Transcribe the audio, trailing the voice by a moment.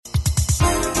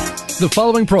The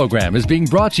following program is being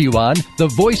brought to you on the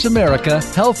Voice America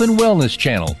Health and Wellness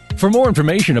channel. For more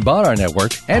information about our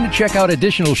network and to check out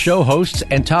additional show hosts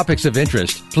and topics of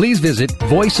interest, please visit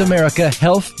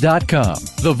voiceamericahealth.com.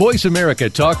 The Voice America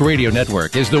Talk Radio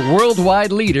Network is the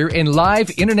worldwide leader in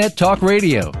live Internet talk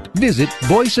radio. Visit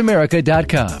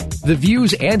voiceamerica.com. The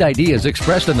views and ideas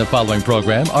expressed in the following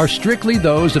program are strictly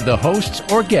those of the hosts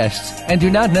or guests and do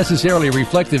not necessarily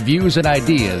reflect the views and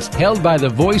ideas held by the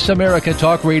Voice America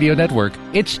Talk Radio Network,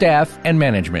 its staff, and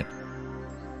management.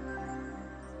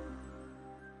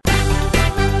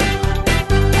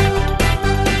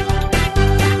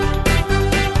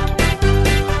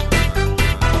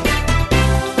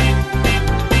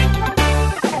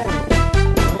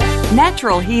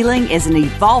 Natural healing is an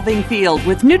evolving field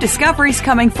with new discoveries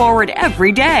coming forward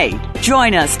every day.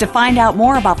 Join us to find out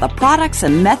more about the products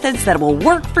and methods that will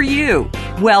work for you.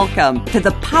 Welcome to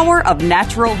The Power of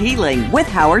Natural Healing with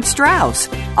Howard Strauss,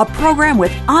 a program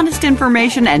with honest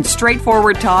information and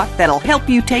straightforward talk that'll help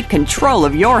you take control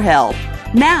of your health.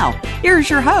 Now, here's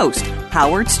your host,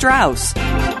 Howard Strauss.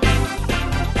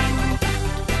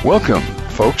 Welcome,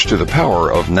 folks, to The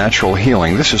Power of Natural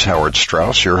Healing. This is Howard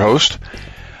Strauss, your host.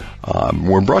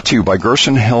 We're brought to you by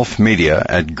Gerson Health Media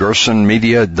at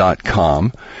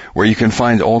gersonmedia.com, where you can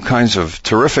find all kinds of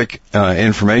terrific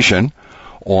information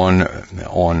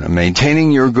on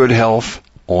maintaining your good health,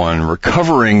 on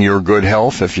recovering your good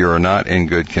health if you're not in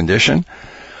good condition,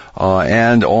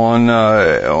 and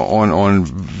on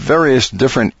various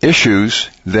different issues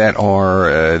that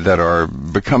are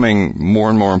becoming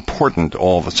more and more important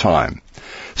all the time,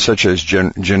 such as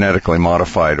genetically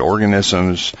modified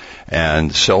organisms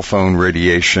and cell phone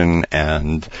radiation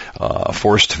and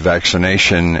forced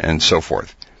vaccination and so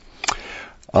forth.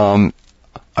 I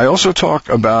also talk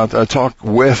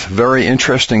with very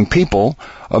interesting people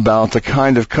about the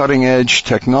kind of cutting-edge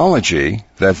technology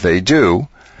that they do.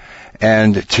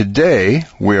 And today,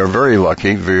 we are very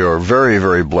lucky, we are very,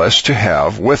 very blessed to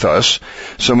have with us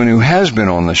someone who has been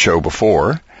on the show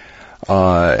before,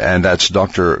 and that's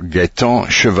Dr. Gaetan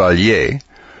Chevalier,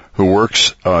 who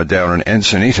works down in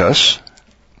Encinitas,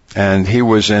 and he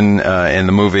was in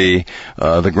the movie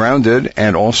The Grounded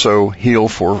and also Heal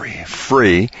for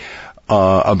Free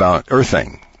about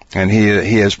earthing, and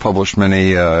he has published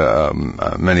many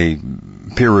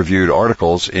peer-reviewed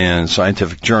articles in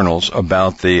scientific journals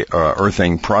about the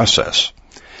earthing process.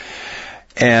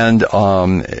 And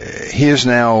he is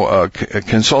now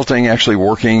consulting, actually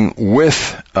working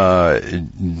with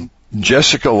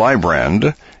Jessica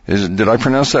Luibrand. Did I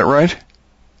pronounce that right?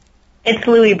 It's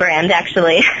Luibrand,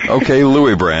 actually. Okay,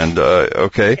 Luibrand.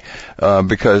 Okay,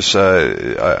 because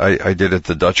I did it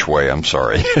the Dutch way. I'm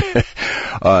sorry.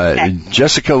 Okay.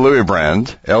 Jessica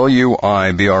Luibrand,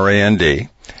 Luibrand,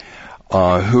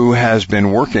 who has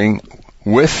been working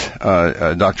with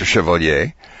Dr.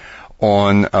 Chevalier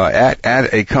on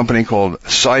at a company called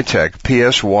Psytech,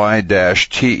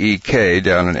 PSY-TEK,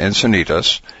 down in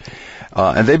Encinitas,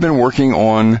 and they've been working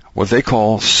on what they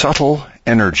call subtle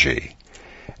energy.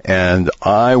 And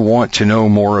I want to know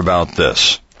more about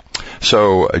this.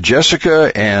 So,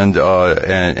 Jessica and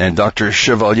Dr.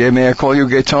 Chevalier, may I call you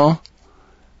Gaetan?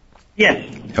 Yes.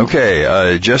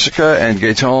 Okay, Jessica and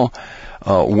Gaetan,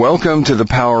 welcome to The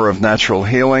Power of Natural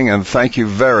Healing, and thank you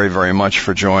very, very much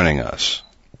for joining us.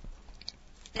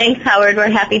 Thanks, Howard. We're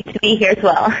happy to be here as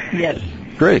well. Yes.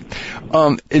 Great.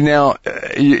 Now,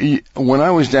 when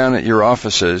I was down at your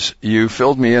offices, you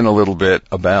filled me in a little bit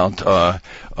about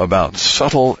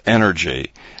subtle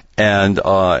energy, and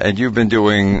you've been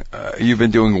doing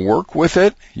work with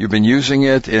it. You've been using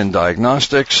it in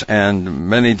diagnostics and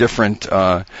many different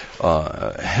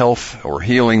health or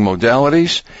healing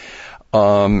modalities.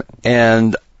 Can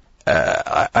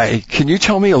you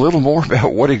tell me a little more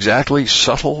about what exactly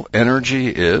subtle energy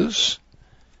is?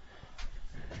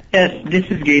 Yes, this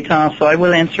is Gaetan, so I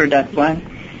will answer that one.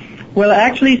 Well,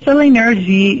 actually, subtle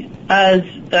energy has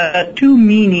two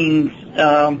meanings.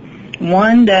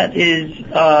 One that is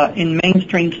in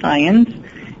mainstream science,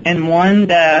 and one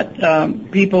that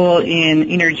people in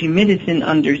energy medicine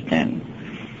understand.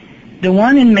 The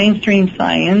one in mainstream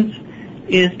science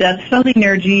is that subtle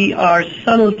energy are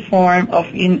subtle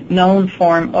known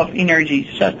form of energy,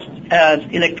 such as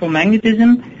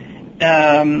electromagnetism,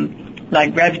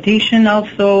 like gravitation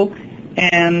also,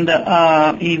 and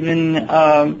even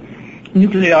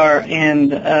nuclear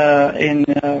and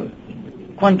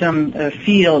quantum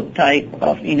field type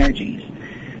of energies.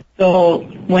 So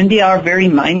when they are very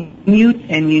minute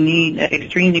and you need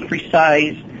extremely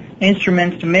precise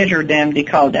instruments to measure them, they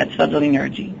call that subtle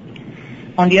energy.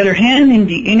 On the other hand, in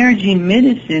the energy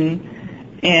medicine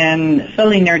and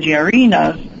subtle energy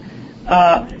arenas,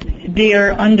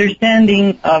 their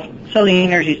understanding of cellular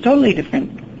energy is totally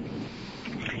different.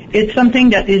 It's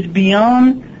something that is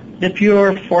beyond the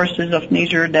pure forces of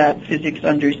nature that physics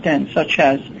understands, such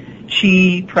as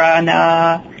chi,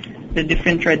 prana, the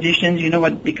different traditions,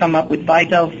 what they come up with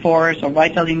vital force or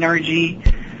vital energy.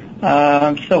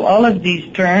 So all of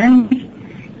these terms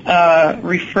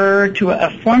refer to a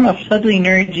form of subtle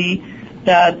energy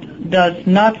that does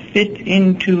not fit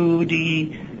into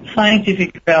the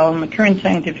scientific realm, current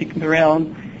scientific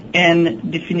realm,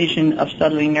 and definition of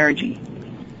subtle energy.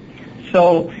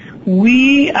 So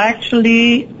we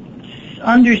actually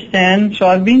understand, so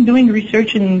I've been doing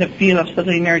research in the field of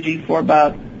subtle energy for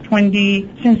about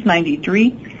since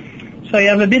 93. So I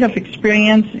have a bit of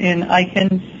experience, and I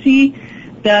can see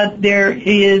that there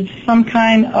is some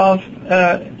kind of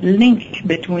link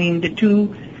between the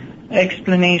two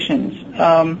explanations.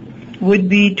 Would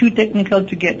be too technical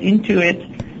to get into it,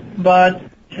 but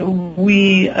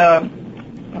we,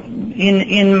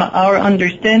 in our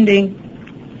understanding,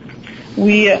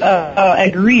 we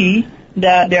agree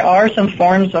that there are some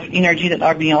forms of energy that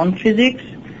are beyond physics.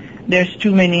 There's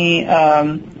too many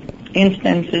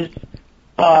instances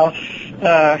of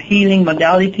healing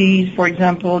modalities, for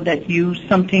example, that use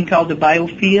something called the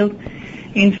biofield.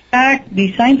 In fact,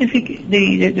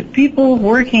 the people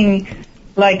working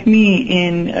like me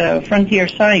in frontier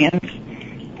science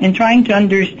and trying to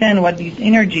understand what these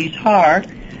energies are,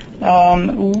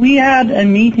 we had a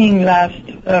meeting last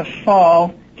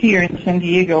fall here in San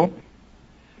Diego,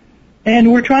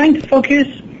 and we're trying to focus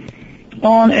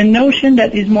on a notion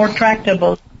that is more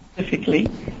tractable specifically.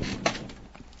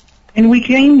 And we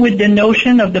came with the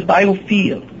notion of the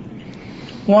biofield.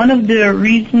 One of the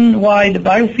reasons why the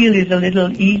biofield is a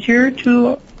little easier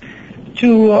to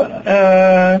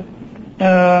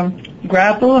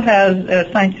grapple as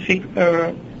a scientific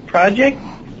project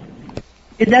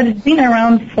is that it's been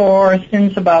around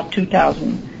since about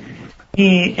 2000.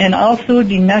 And also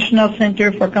the National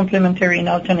Center for Complementary and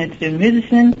Alternative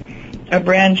Medicine, a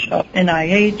branch of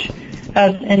NIH,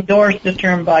 has endorsed the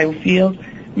term biofield,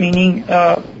 meaning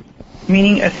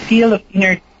a field of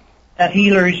energy that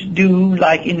healers do,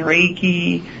 like in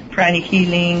Reiki, pranic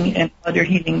healing, and other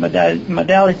healing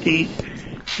modalities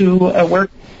to work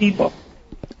with people.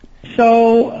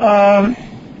 So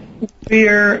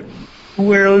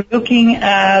we're looking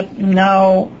at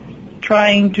now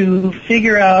trying to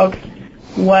figure out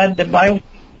what the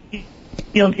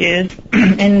biofield is.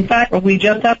 And in fact, we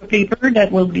just have a paper that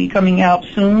will be coming out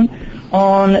soon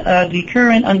on the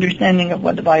current understanding of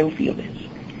what the biofield is.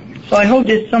 So I hope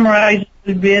this summarizes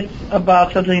a bit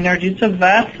about subtle energy. It's a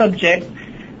vast subject.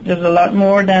 There's a lot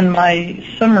more than my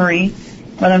summary,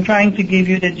 but I'm trying to give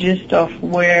you the gist of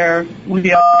where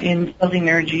we are in subtle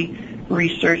energy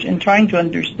research and trying to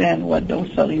understand what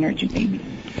those subtle energy may be.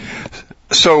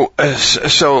 So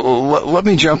let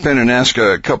me jump in and ask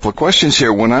a couple of questions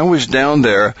here. When I was down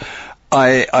there,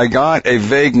 I got a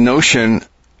vague notion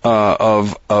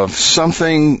of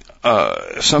something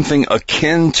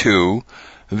akin to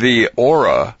the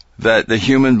aura that the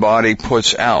human body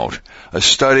puts out. A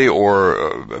study or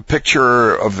a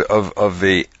picture of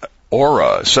the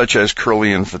aura, such as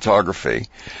kirlian photography.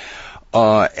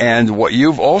 And what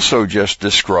you've also just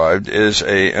described is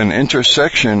an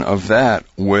intersection of that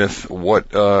with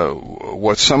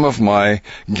what some of my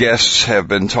guests have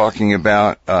been talking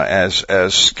about as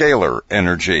scalar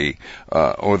energy,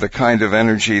 or the kind of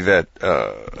energy that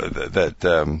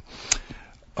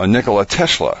Nikola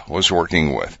Tesla was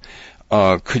working with.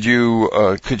 Could you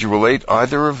relate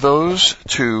either of those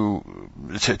to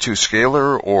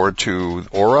scalar or to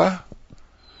aura?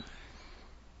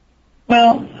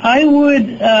 Well, I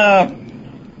would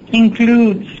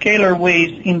include scalar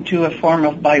waves into a form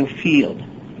of biofield.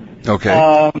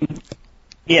 Okay.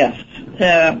 Yes.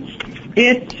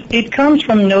 It comes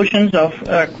from notions of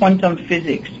quantum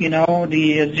physics,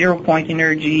 the zero-point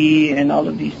energy and all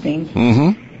of these things.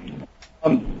 Mm-hmm.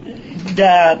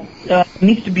 That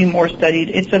needs to be more studied.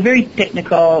 It's a very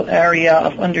technical area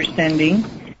of understanding,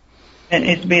 and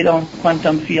it's based on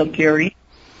quantum field theory.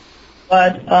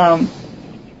 But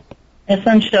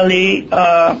essentially,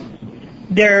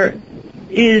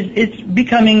 it's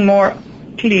becoming more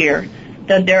clear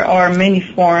that there are many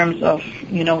forms of,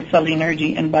 subtle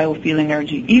energy and biofield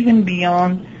energy, even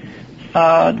beyond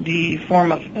the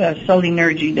form of subtle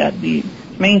energy that the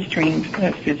mainstream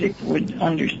physics would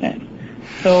understand.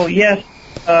 So yes,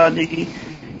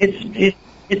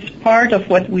 it's part of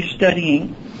what we're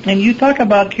studying. And you talk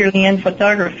about kirlian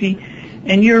photography,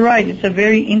 and you're right, it's a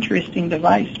very interesting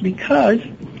device because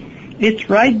it's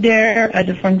right there at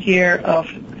the frontier of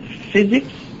physics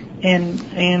and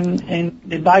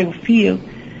the biofield,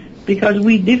 because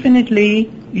we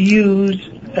definitely use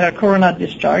coronal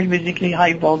discharge, basically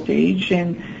high voltage,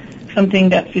 and something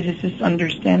that physicists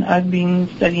understand. I've been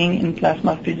studying in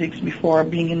plasma physics before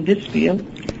being in this field,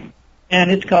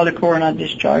 and it's called a coronal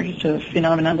discharge. It's a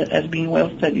phenomenon that has been well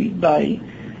studied by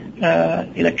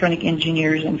electronic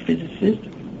engineers and physicists.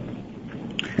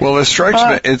 Well, it strikes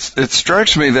me. It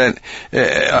strikes me that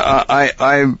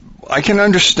I can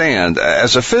understand,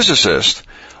 as a physicist,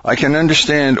 I can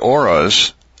understand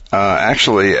auras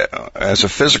actually as a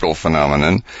physical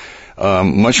phenomenon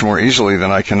much more easily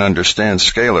than I can understand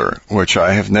scalar, which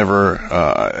I have never.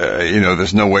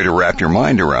 There's no way to wrap your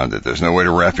mind around it. There's no way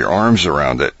to wrap your arms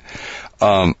around it.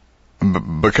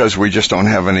 Because we just don't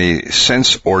have any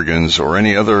sense organs or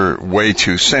any other way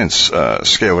to sense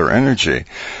scalar energy.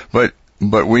 But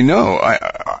we know,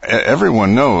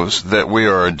 everyone knows that we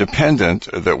are dependent,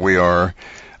 that we are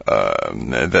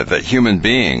that human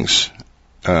beings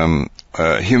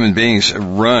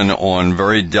run on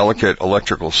very delicate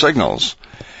electrical signals.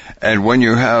 And when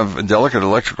you have delicate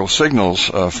electrical signals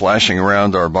flashing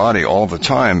around our body all the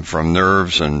time from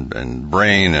nerves and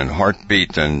brain and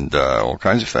heartbeat and all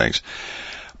kinds of things,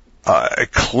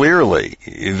 clearly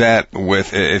that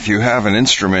if you have an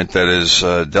instrument that is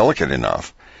delicate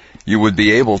enough, you would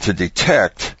be able to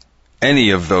detect any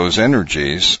of those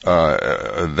energies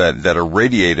that are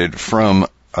radiated from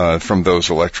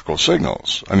those electrical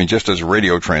signals. I mean, just as a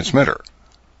radio transmitter.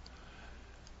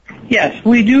 Yes,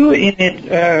 we do emit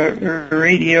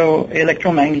radio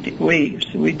electromagnetic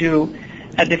waves. We do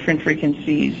at different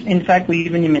frequencies. In fact, we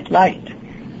even emit light.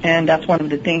 And that's one of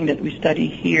the things that we study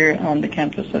here on the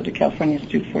campus of the California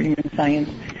Institute for Human Science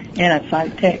and at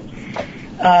SciTech.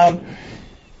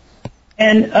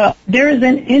 There is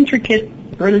an intricate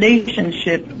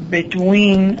relationship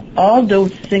between all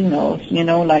those signals,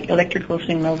 like electrical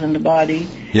signals in the body.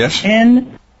 Yes.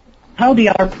 And how they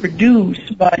are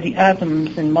produced by the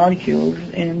atoms and molecules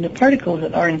and the particles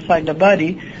that are inside the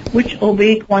body, which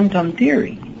obey quantum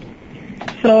theory.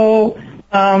 So,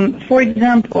 for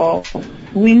example,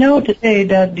 we know today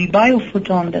that the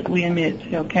biophoton that we emit,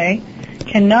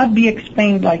 cannot be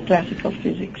explained by classical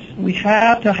physics. We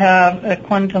have to have a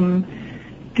quantum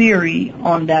theory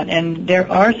on that, and there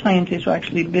are scientists who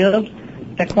actually build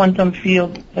a quantum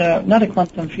field, not a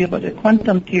quantum field, but a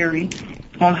quantum theory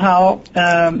on how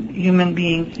human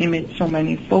beings emit so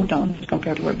many photons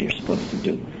compared to what they're supposed to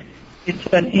do. It's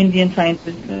an Indian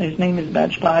scientist, his name is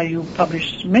Bajpai, who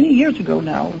published many years ago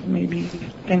now, maybe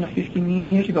 10 or 15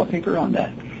 years ago, a paper on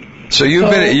that. So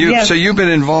you've been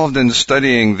involved in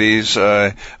studying these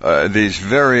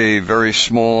very, very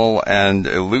small and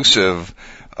elusive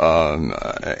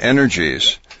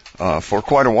energies for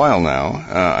quite a while now.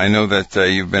 I know that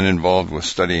you've been involved with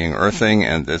studying earthing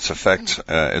and its effects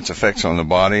on the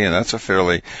body, and that's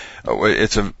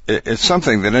it's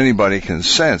something that anybody can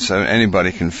sense,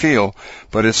 anybody can feel,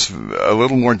 but it's a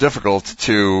little more difficult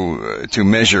to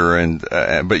measure.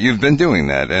 But you've been doing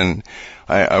that, and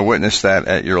I witnessed that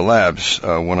at your labs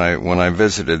when I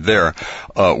visited there.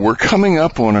 We're coming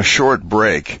up on a short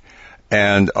break,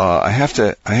 and I have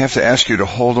to ask you to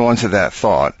hold on to that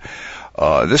thought.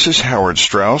 This is Howard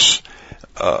Strauss,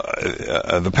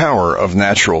 The Power of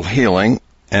Natural Healing,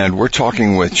 and we're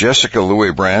talking with Jessica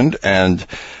Luibrand and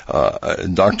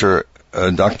Dr.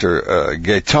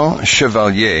 Gaetan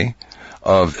Chevalier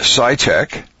of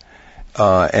SciTech,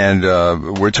 and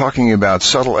we're talking about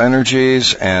subtle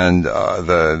energies and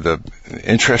the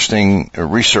interesting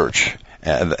research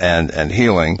and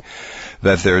healing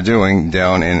that they're doing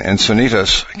down in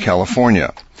Encinitas,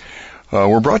 California.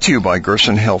 We're brought to you by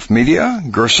Gerson Health Media,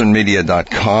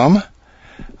 gersonmedia.com,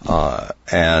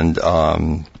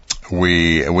 and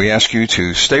we ask you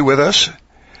to stay with us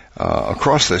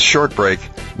across this short break.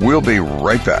 We'll be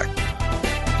right back.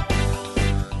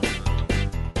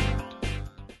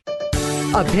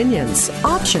 Opinions,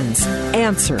 options,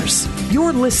 answers.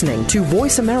 You're listening to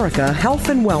Voice America Health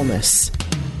and Wellness.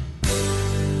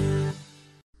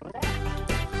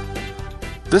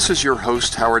 This is your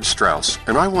host, Howard Strauss,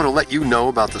 and I want to let you know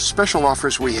about the special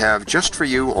offers we have just for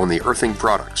you on the earthing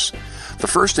products. The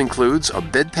first includes a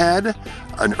bed pad,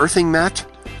 an earthing mat,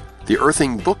 the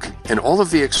earthing book, and all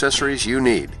of the accessories you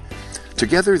need.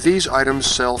 Together, these items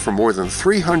sell for more than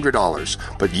 $300,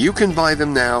 but you can buy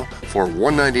them now for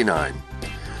 $199.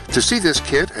 To see this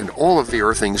kit and all of the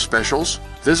earthing specials,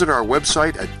 visit our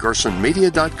website at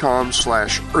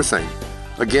gersonmedia.com/earthing.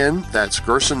 Again, that's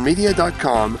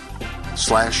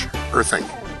gersonmedia.com/earthing.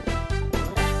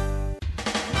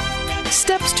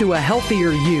 Steps to a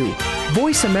healthier you.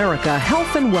 Voice America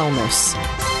Health and Wellness.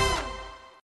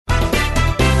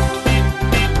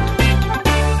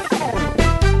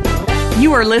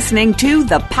 You are listening to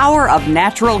The Power of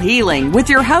Natural Healing with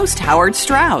your host, Howard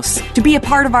Strauss. To be a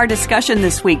part of our discussion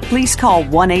this week, please call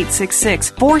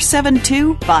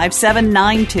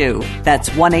 1-866-472-5792. That's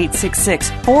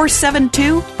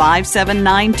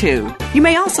 1-866-472-5792. You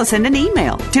may also send an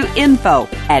email to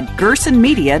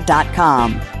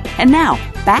info@gersonmedia.com. And now,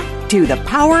 back to The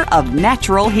Power of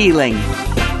Natural Healing.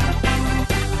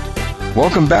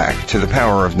 Welcome back to The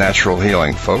Power of Natural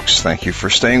Healing, folks. Thank you for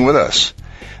staying with us.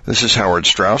 This is Howard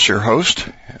Strauss, your host.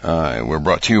 We're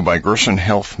brought to you by Gerson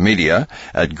Health Media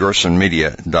at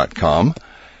gersonmedia.com.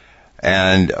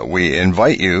 And we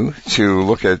invite you to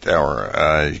look at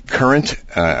our current,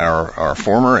 our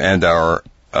former, and our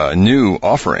new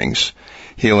offerings.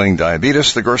 Healing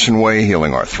diabetes the Gerson way,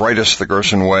 healing arthritis the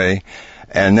Gerson way,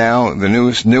 and now the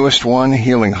newest one,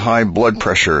 healing high blood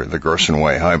pressure the Gerson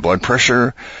way. High blood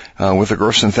pressure with the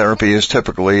Gerson therapy is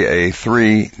typically a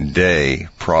 3-day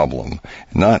problem.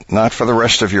 Not for the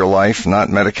rest of your life, not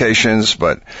medications,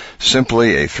 but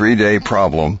simply a 3-day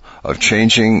problem of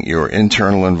changing your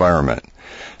internal environment.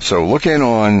 So look in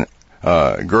on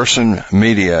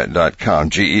gersonmedia.com,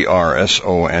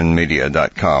 Gerson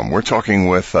media.com. We're talking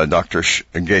with Dr.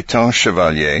 Gaetan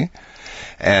Chevalier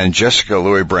and Jessica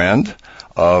Luibrand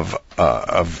of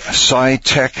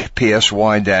SciTech,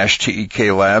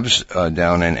 PSY-TEK Labs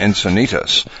down in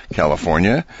Encinitas,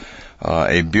 California,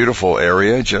 a beautiful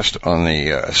area just on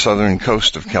the southern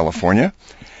coast of California,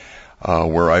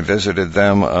 where I visited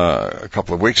them a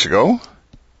couple of weeks ago.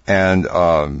 And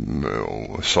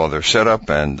saw their setup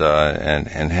and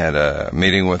had a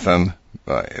meeting with them.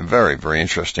 Very, very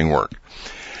interesting work.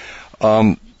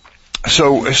 So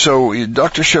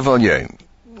Dr. Chevalier,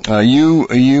 you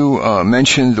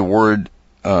mentioned the word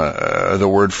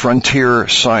frontier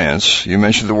science. You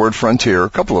mentioned the word frontier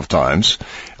a couple of times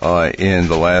in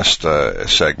the last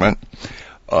segment.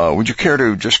 Would you care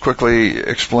to just quickly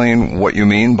explain what you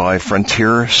mean by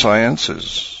frontier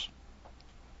sciences?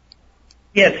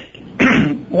 Yes.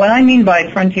 What I mean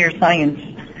by frontier science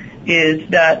is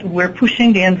that we're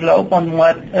pushing the envelope on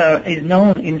what is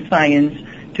known in science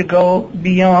to go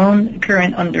beyond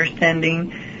current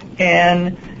understanding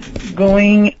and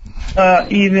going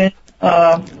even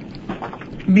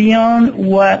beyond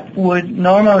what would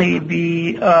normally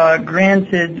be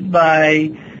granted by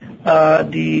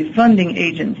the funding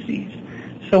agencies.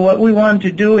 So what we want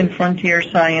to do in frontier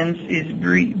science is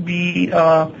be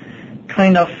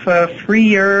kind of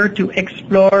freer to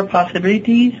explore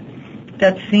possibilities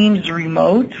that seems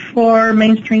remote for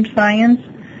mainstream science,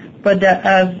 but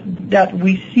that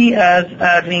we see as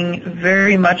having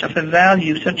very much of a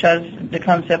value, such as the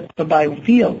concept of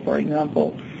biofield, for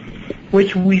example,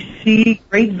 which we see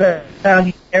great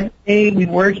value every day. We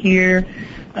work here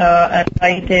at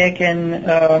SciTech, and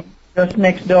just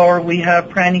next door we have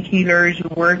pranic healers who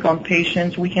work on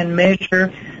patients. We can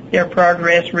measure their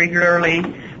progress regularly.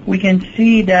 We can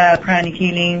see that pranic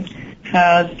healing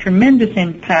has tremendous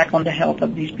impact on the health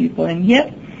of these people, and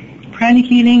yet pranic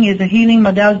healing is a healing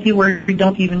modality where we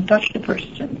don't even touch the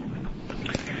person.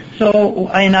 So,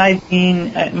 and I've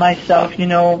been myself,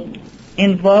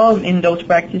 involved in those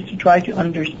practices to try to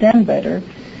understand better.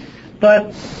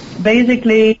 But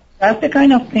basically, that's the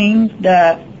kind of things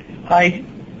that I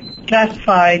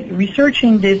classified.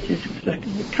 Researching this is the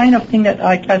kind of thing that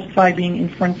I classify being in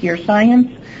frontier science,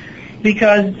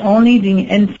 because only the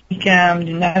NCCAM,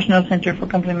 the National Center for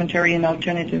Complementary and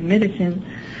Alternative Medicine,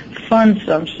 funds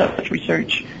some such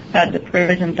research at the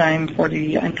present time for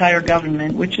the entire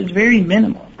government, which is very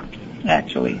minimal,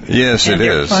 actually. Yes, and it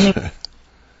is.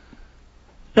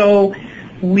 So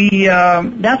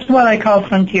that's what I call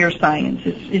frontier science.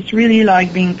 It's really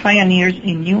like being pioneers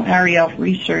in new area of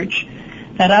research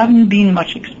that haven't been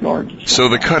much explored. So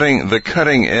the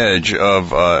cutting edge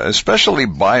of especially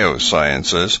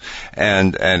biosciences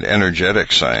and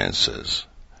energetic sciences.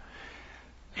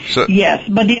 So yes,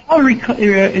 but they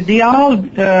all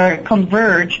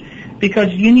converge,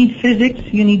 because you need physics,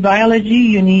 you need biology,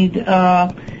 you need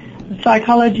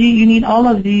psychology, you need all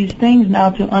of these things now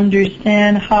to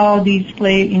understand how these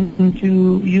play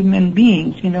into human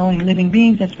beings, in living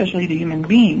beings, especially the human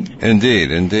beings.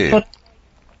 Indeed.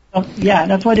 So, yeah,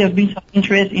 that's why there's been some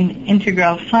interest in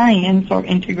integral science or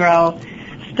integral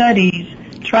studies,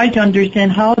 try to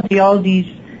understand how all these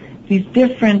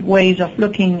different ways of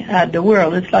looking at the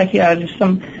world. It's like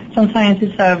some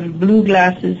scientists have blue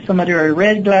glasses, some other are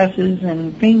red glasses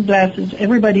and pink glasses.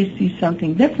 Everybody sees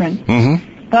something different,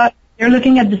 but they're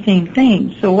looking at the same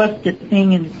thing. So what's the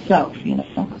thing in itself?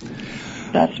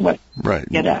 That's what right.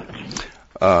 Get at.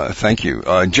 Thank you,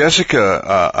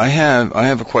 Jessica. I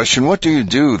have a question. What do you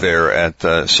do there at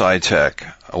SciTech?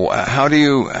 How do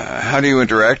you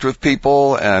interact with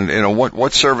people, and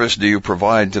what service do you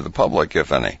provide to the public,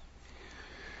 if any?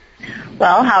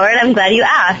 Well, Howard, I'm glad you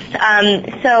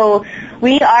asked. So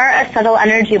we are a subtle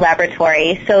energy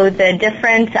laboratory. So the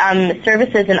different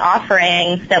services and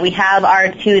offerings that we have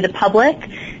are to the public,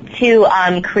 to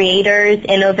creators,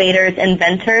 innovators,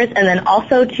 inventors, and then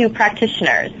also to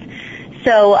practitioners.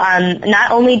 So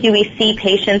not only do we see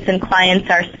patients and clients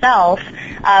ourselves,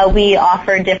 we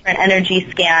offer different energy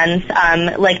scans,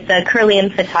 like the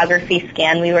kirlian photography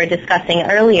scan we were discussing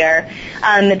earlier.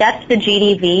 That's the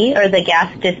GDV, or the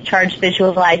gas discharge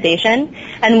visualization,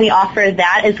 and we offer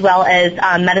that as well as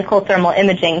medical thermal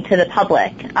imaging to the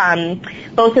public.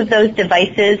 Both of those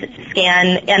devices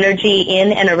scan energy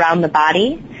in and around the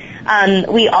body.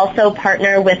 We also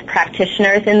partner with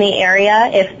practitioners in the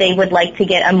area if they would like to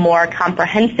get a more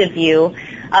comprehensive view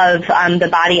of the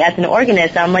body as an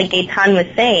organism. Like Gaetan was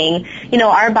saying,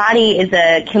 our body is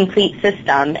a complete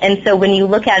system, and so when you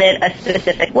look at it a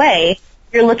specific way,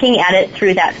 you're looking at it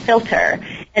through that filter.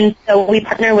 And so we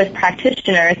partner with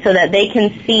practitioners so that they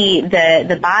can see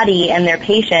the body and their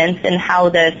patients and how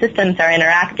the systems are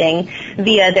interacting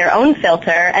via their own filter,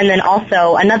 and then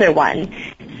also another one.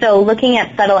 So looking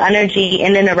at subtle energy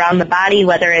in and around the body,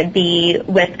 whether it be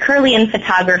with kirlian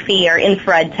photography or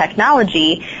infrared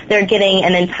technology, they're getting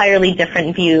an entirely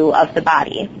different view of the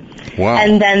body. Wow.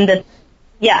 And then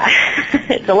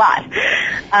it's a lot.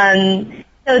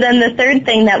 So then the third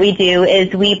thing that we do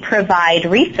is we provide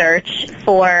research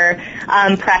for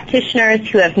practitioners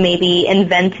who have maybe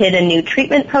invented a new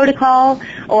treatment protocol,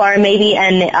 or maybe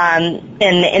an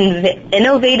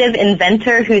innovative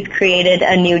inventor who's created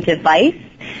a new device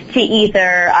to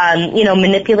either,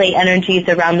 manipulate energies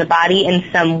around the body in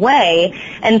some way.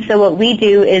 And so what we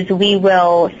do is we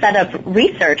will set up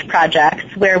research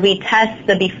projects where we test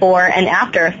the before and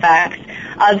after effects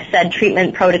of said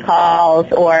treatment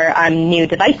protocols or new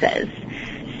devices.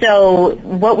 So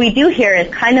what we do here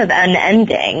is kind of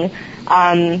unending.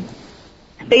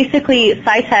 Basically,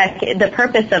 SciTech, the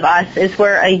purpose of us is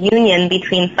we're a union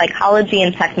between psychology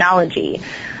and technology.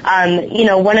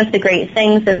 One of the great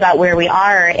things about where we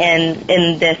are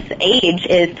in this age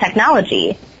is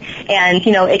technology. And,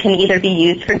 it can either be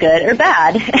used for good or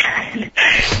bad.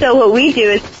 So what we do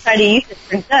is try to use it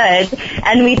for good,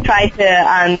 and we try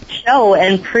to show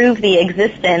and prove the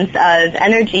existence of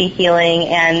energy healing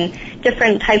and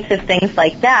different types of things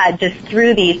like that just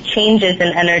through these changes in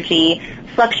energy,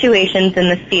 fluctuations in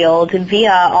the field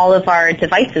via all of our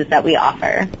devices that we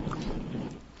offer.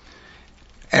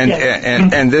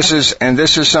 And this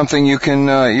is something you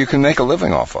can make a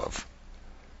living off of.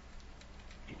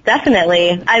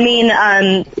 Definitely. I mean,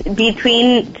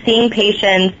 between seeing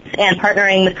patients and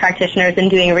partnering with practitioners and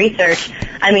doing research,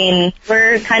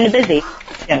 we're kind of busy.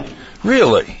 Yes.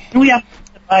 Really? We have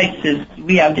devices.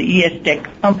 We have the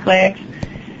ES-Tech Complex,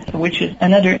 which is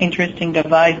another interesting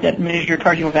device that measures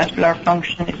cardiovascular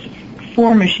function. It's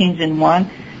 4 machines in one.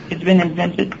 It's been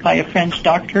invented by a French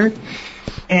doctor.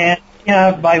 And we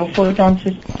have biophoton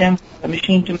system, a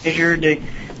machine to measure the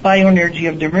bioenergy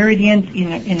of the meridians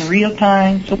in real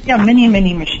time. So we have many,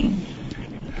 many machines.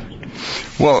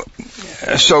 Well,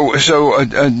 so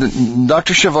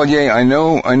Dr. Chevalier, I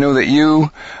know that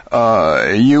you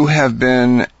have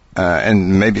been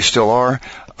and maybe still are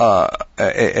a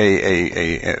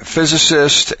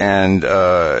physicist, and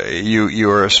you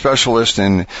are a specialist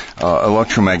in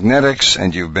electromagnetics,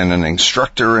 and you've been an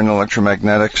instructor in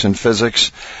electromagnetics and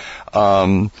physics,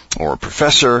 or a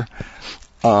professor.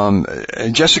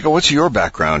 Jessica, what's your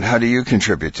background? How do you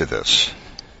contribute to this?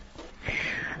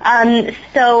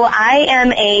 So I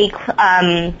am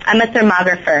I'm a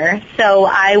thermographer. So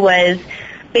I was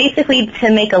basically,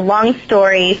 to make a long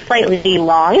story slightly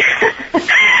long,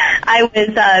 I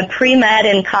was pre-med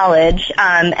in college,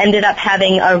 ended up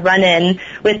having a run-in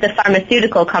with the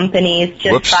pharmaceutical companies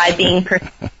just by being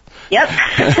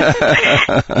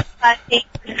being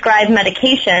prescribed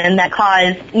medication that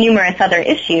caused numerous other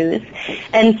issues.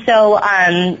 And so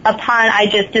I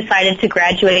just decided to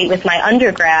graduate with my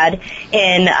undergrad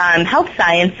in health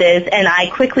sciences, and I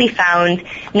quickly found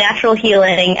natural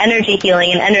healing, and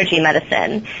energy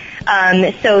medicine.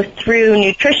 So through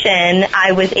nutrition,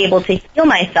 I was able to heal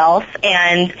myself,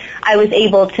 and I was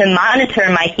able to monitor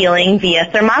my healing via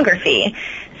thermography.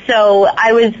 So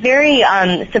I was very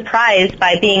surprised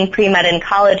by being pre-med in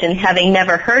college and having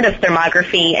never heard of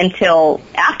thermography until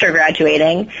after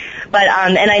graduating. But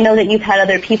and I know that you've had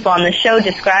other people on the show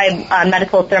describe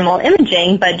medical thermal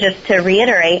imaging, but just to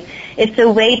reiterate, it's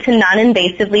a way to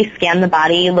non-invasively scan the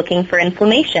body looking for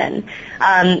inflammation.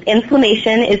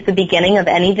 Inflammation is the beginning of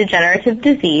any degenerative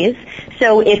disease.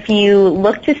 So if you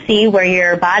look to see where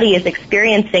your body is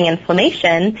experiencing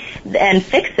inflammation and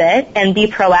fix it and be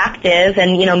proactive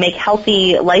and, make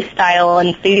healthy lifestyle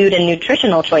and food and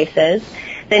nutritional choices,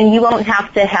 then you won't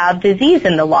have to have disease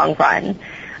in the long run.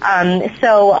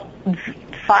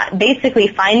 Basically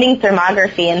finding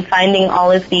thermography and finding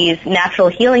all of these natural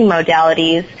healing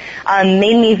modalities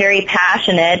made me very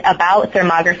passionate about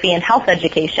thermography and health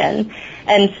education.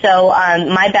 And so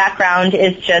my background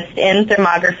is just in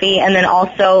thermography, and then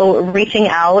also reaching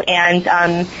out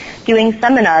and doing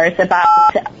seminars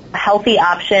about healthy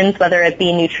options, whether it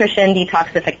be nutrition,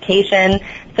 detoxification,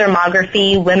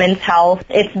 thermography, women's health.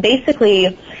 It's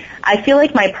basically, I feel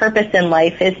like my purpose in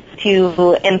life is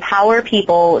to empower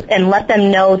people and let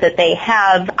them know that they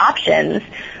have options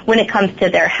when it comes to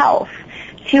their health.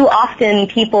 Too often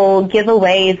people give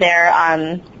away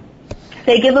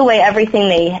they give away everything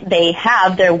they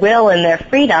have, their will and their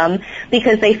freedom,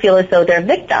 because they feel as though they're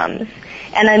victims.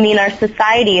 And I mean, our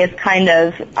society is kind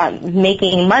of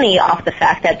making money off the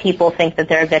fact that people think that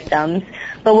they're victims.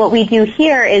 But what we do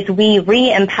here is we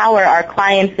re-empower our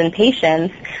clients and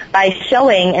patients by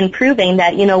showing and proving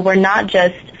that, we're not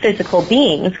just physical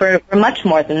beings. We're much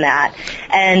more than that.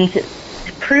 And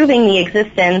proving the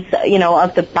existence,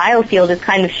 of the biofield is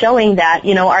kind of showing that,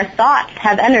 our thoughts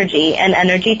have energy, and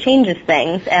energy changes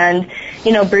things. And,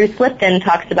 Bruce Lipton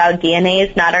talks about DNA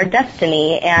is not our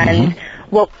destiny, and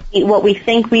what we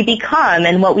think we become,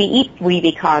 and what we eat we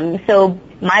become. So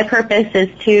my purpose is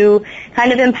to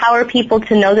kind of empower people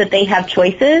to know that they have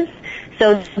choices,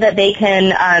 so that they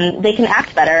can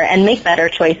act better and make better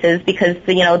choices, because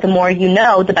the more you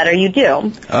know, the better you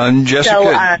do.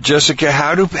 Jessica,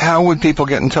 how would people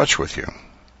get in touch with you?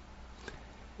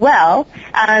 Well,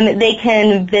 they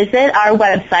can visit our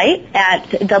website at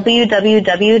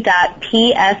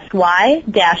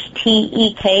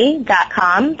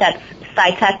www.psytech.com. That's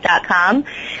psytech.com.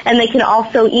 And they can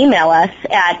also email us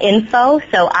at info,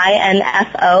 so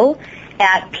INFO,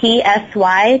 at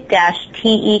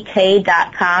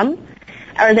psy-tech.com.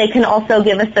 Or they can also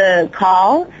give us a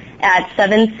call at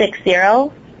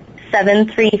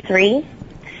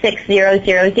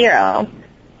 760-733-6000.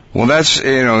 Well, that's,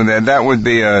 that would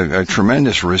be a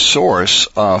tremendous resource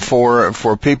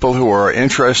for people who are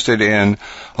interested in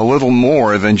a little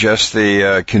more than just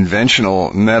the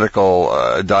conventional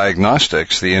medical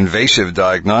diagnostics, the invasive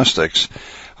diagnostics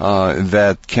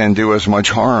that can do as much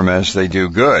harm as they do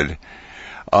good.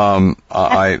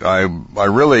 I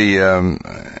really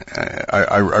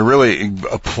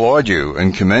applaud you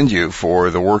and commend you for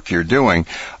the work you're doing.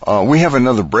 We have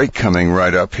another break coming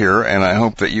right up here, and I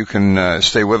hope that you can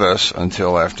stay with us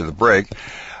until after the break.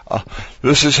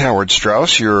 This is Howard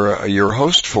Strauss, your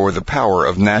host for The Power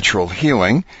of Natural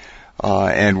Healing.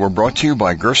 And we're brought to you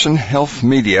by Gerson Health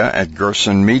Media at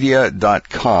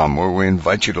gersonmedia.com, where we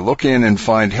invite you to look in and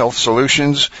find health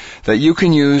solutions that you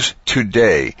can use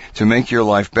today to make your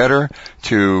life better,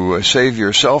 to save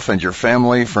yourself and your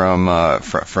family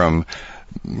from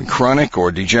chronic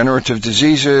or degenerative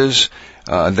diseases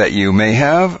that you may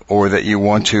have or that you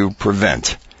want to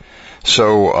prevent.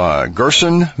 So,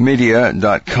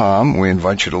 gersonmedia.com, we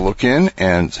invite you to look in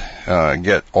and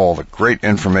get all the great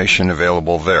information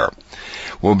available there.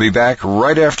 We'll be back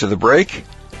right after the break.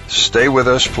 Stay with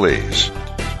us, please.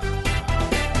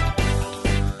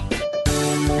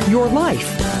 Your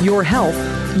life, your health,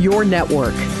 your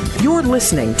network. You're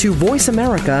listening to Voice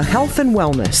America Health and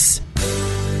Wellness.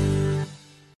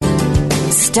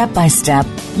 Step by step,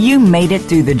 you made it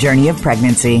through the journey of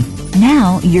pregnancy.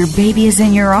 Now your baby is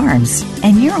in your arms,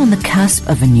 and you're on the cusp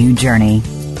of a new journey,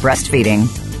 breastfeeding.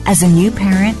 As a new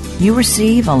parent, you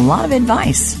receive a lot of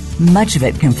advice, much of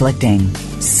it conflicting,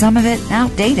 some of it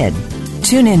outdated.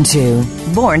 Tune into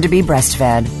Born to be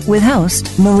Breastfed with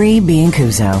host Marie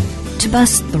Biancuso to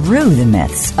bust through the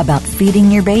myths about feeding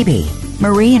your baby.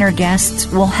 Marie and her guests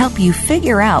will help you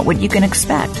figure out what you can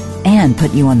expect and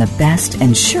put you on the best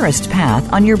and surest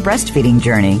path on your breastfeeding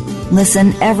journey.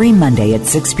 Listen every Monday at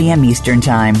 6 p.m. Eastern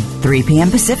Time, 3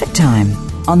 p.m. Pacific Time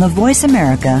on the Voice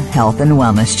America Health and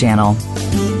Wellness Channel.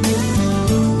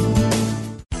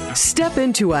 Step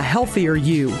into a healthier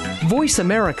you. Voice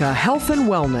America Health and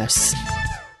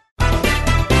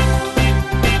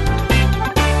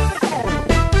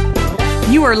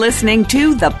You are listening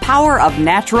to The Power of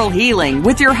Natural Healing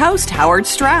with your host, Howard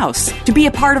Strauss. To be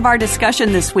a part of our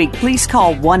discussion this week, please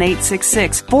call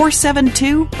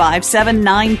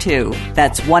 1-866-472-5792.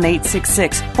 That's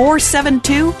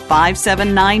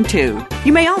 1-866-472-5792.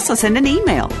 You may also send an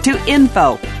email to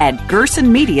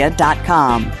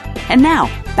info@gersonmedia.com. And now,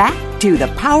 back to The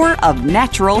Power of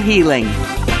Natural Healing.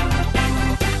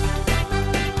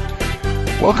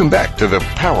 Welcome back to The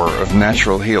Power of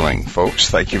Natural Healing, folks.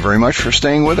 Thank you very much for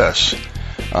staying with us.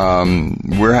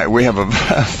 We have a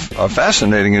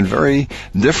fascinating and very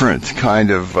different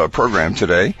kind of program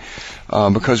today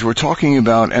because we're talking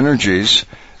about energies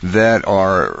that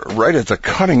are right at the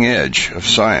cutting edge of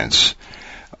science.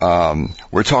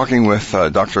 We're talking with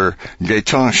Dr.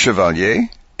 Gaetan Chevalier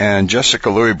and Jessica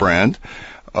Luibrand,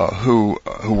 who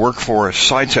work for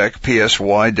SciTech,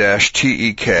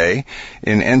 PSY-TEK,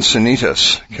 in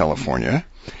Encinitas, California,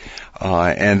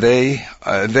 and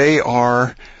they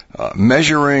are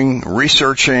measuring,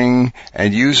 researching,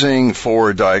 and using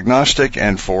for diagnostic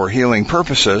and for healing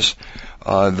purposes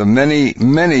the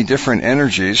many different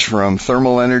energies, from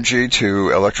thermal energy to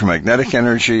electromagnetic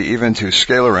energy, even to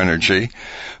scalar energy,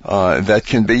 that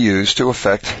can be used to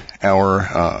affect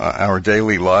our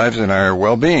daily lives and our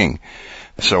well-being.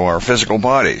 So our physical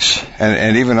bodies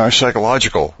and even our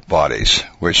psychological bodies,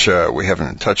 which we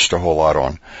haven't touched a whole lot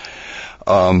on.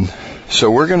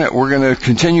 So we're gonna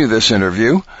continue this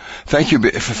interview. Thank you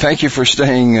for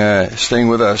staying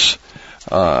with us,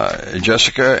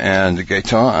 Jessica and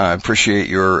Gaetan. I appreciate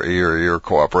your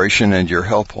cooperation and your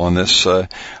help on this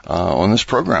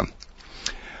program.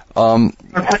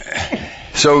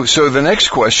 So the next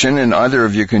question, and either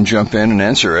of you can jump in and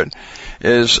answer it,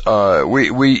 is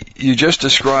you just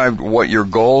described what your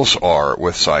goals are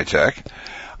with SciTech,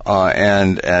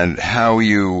 and how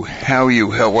you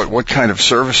help, what kind of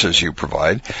services you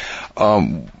provide.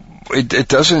 It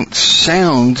doesn't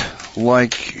sound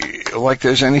like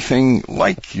there's anything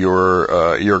like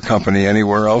your company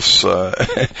anywhere else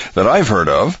that I've heard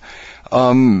of.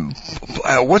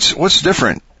 What's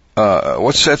different?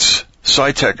 What sets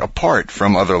SciTech apart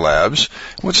from other labs?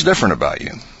 What's different about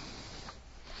you?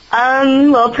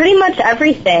 Well, pretty much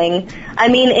everything. I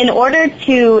mean, in order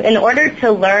to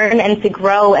learn and to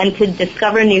grow and to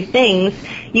discover new things,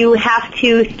 you have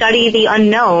to study the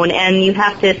unknown, and you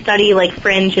have to study like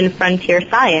fringe and frontier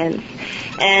science.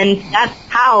 And that's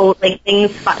how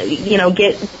things,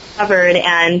 get discovered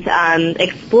and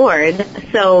explored.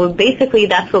 So basically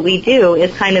that's what we do,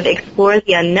 is kind of explore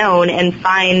the unknown and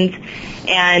find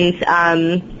and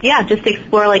just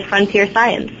explore frontier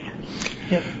science.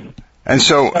 Yep. And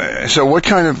so what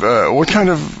kind of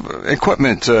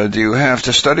equipment do you have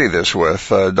to study this with,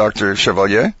 Dr.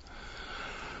 Chevalier?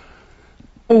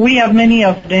 We have many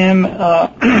of them.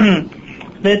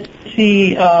 Let's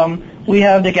see. We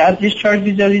have the gas discharge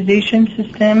visualization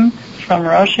system from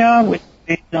Russia, which is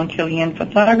based on kirlian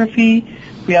photography.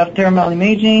 We have thermal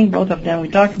imaging. Both of them we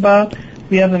talked about.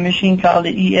 We have a machine called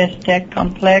the ES-Tech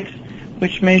Complex,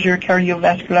 which measures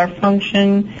cardiovascular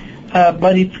function,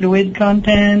 body fluid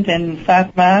content, and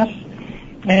fat mass,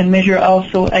 and measure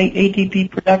also ATP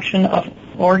production of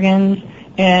organs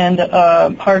and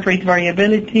heart rate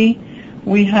variability.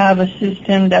 We have a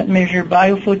system that measures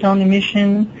biophoton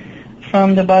emission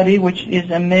from the body, which is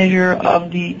a measure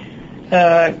of the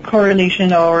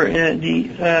correlation or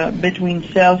between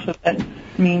cells, so that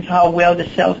means how well the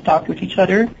cells talk with each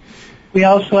other. We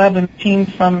also have a machine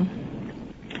from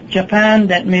Japan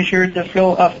that measures the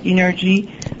flow of energy,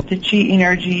 the chi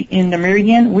energy in the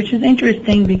meridian, which is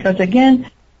interesting because, again,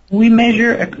 we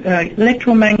measure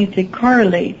electromagnetic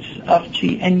correlates of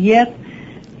chi, and yet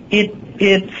it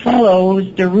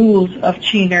follows the rules of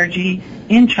chi energy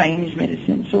in Chinese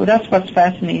medicine. So that's what's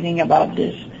fascinating about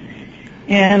this.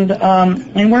 And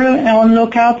we're on the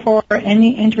lookout for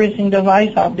any interesting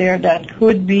device out there that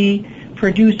could be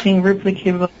producing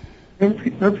replicable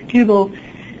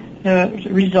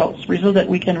results that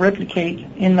we can replicate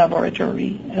in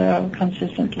laboratory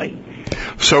consistently.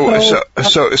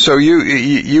 So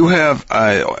you have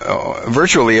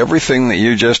virtually everything that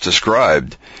you just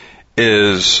described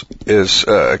is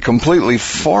completely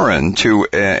foreign to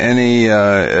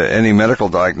any medical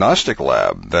diagnostic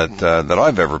lab that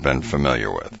I've ever been familiar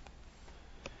with.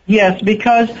 Yes,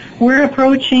 because we're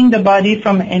approaching the body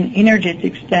from an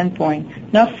energetic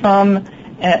standpoint, not from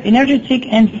energetic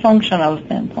and functional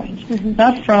standpoints,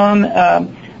 not from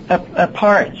a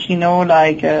parts,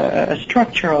 like a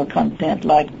structural content,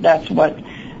 like that's what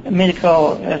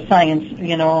medical science,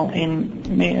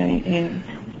 in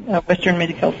Western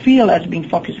medical field has been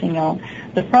focusing on.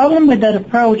 The problem with that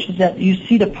approach is that you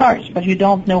see the parts, but you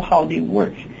don't know how they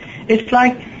work. It's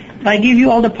like I give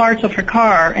you all the parts of a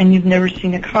car, and you've never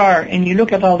seen a car, and you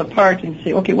look at all the parts and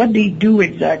say, okay, what they do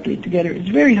exactly together? It's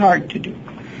very hard to do.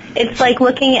 It's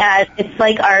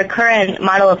like our current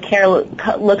model of care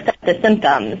looks at the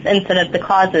symptoms instead of the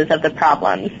causes of the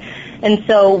problems. And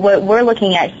so what we're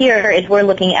looking at here is we're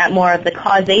looking at more of the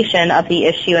causation of the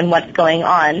issue and what's going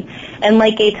on. And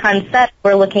like Gaetan said,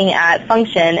 we're looking at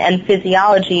function and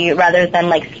physiology rather than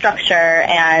like structure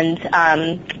and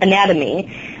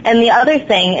anatomy. And the other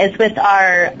thing is with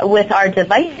our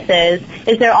devices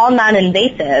is they're all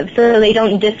non-invasive, so they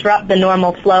don't disrupt the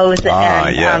normal flows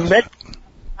and rhythms of the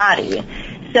body.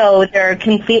 So they're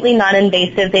completely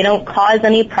non-invasive. They don't cause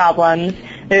any problems.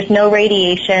 There's no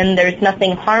radiation. There's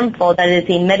nothing harmful that is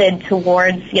emitted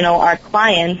towards, our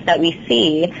clients that we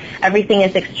see. Everything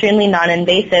is extremely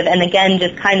non-invasive, and again,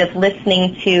 just kind of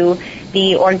listening to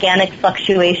the organic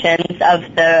fluctuations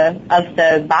of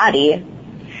the body.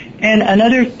 And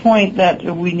another point that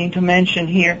we need to mention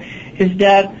here is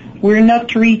that we're not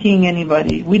treating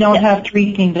anybody. We don't have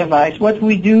treating device. What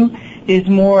we do is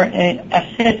more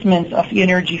assessments of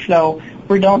energy flow.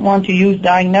 We don't want to use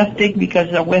diagnostic because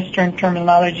of the Western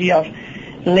terminology of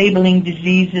labeling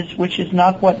diseases, which is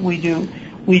not what we do.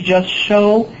 We just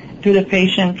show to the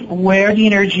patient where the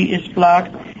energy is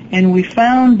blocked, and we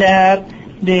found that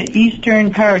the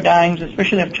Eastern paradigms,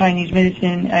 especially of Chinese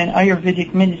medicine and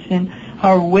Ayurvedic medicine,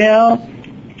 are well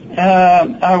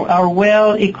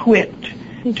equipped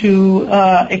to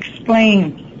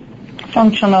explain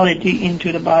functionality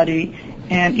into the body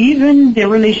and even the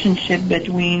relationship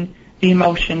between the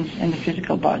emotions and the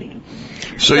physical body.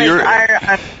 So you're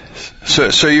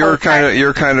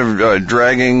kind of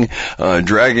dragging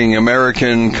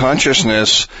American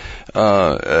consciousness,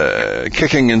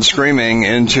 kicking and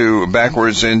screaming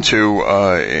backwards into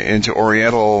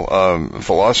Oriental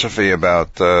philosophy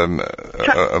about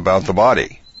the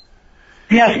body.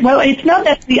 Yes, well, it's not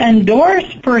that we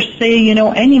endorse per se,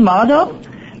 any model,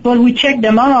 but we check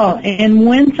them all, and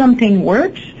when something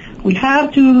works, we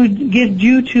have to give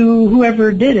due to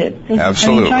whoever did it.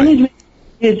 Absolutely. And Chinese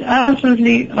is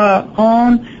absolutely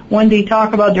on when they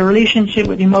talk about the relationship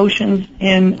with emotions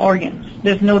and organs.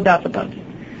 There's no doubt about it.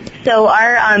 So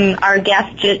our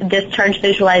gas discharge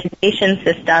visualization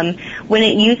system, when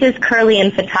it uses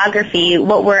kirlian photography,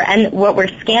 what we're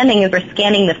scanning is we're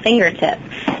scanning the fingertip,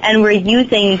 and we're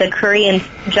using the Korean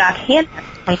Sujak hand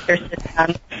acupuncture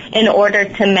system in order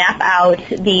to map out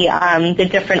the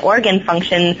different organ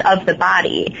functions of the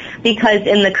body. Because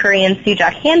in the Korean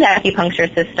Sujak hand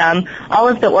acupuncture system, all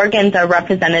of the organs are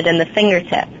represented in the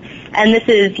fingertip. And this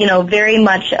is, very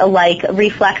much like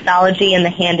reflexology in the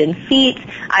hand and feet,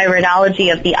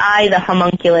 iridology of the eye, the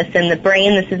homunculus in the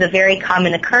brain. This is a very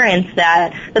common occurrence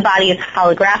that the body is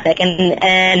holographic,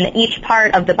 and each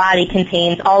part of the body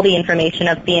contains all the information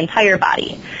of the entire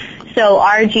body. So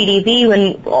our GDV,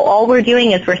 when all we're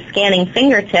doing is we're scanning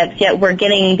fingertips, yet we're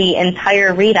getting the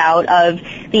entire readout of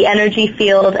the energy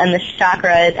field and the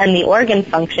chakras and the organ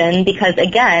function, because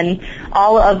again,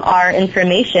 all of our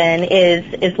information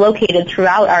is located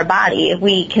throughout our body.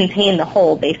 We contain the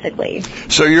whole, basically.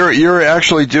 So you're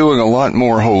actually doing a lot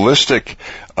more holistic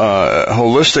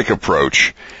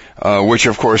approach. Which,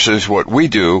 of course, is what we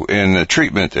do in the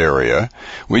treatment area.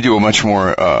 We do a much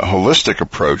more holistic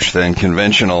approach than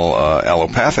conventional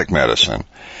allopathic medicine.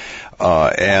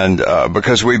 And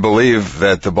because we believe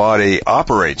that the body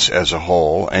operates as a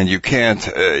whole, and you can't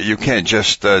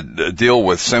just deal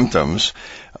with symptoms,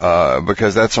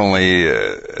 because that's only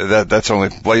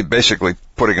basically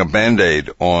putting a Band-Aid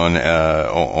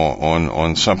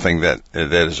on something that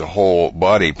is a whole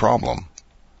body problem.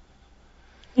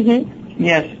 Mm-hmm.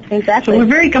 Yes, exactly. So we're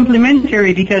very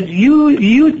complementary because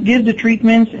you give the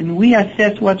treatments and we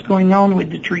assess what's going on with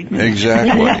the treatment.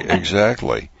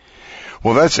 Exactly.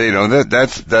 Well, that's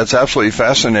that's absolutely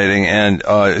fascinating. And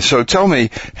so, tell me,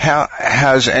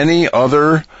 has any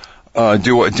other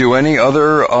do any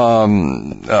other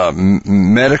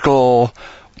medical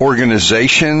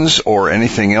organizations or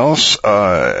anything else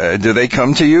do they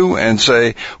come to you and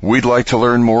say, we'd like to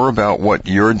learn more about what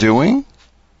you're doing?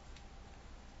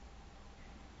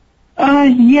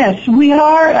 Yes, we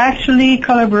are actually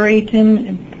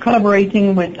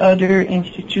collaborating with other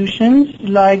institutions.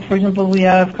 Like, for example, we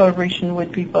have collaboration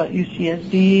with people at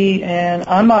UCSD, and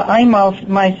I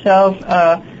myself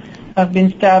have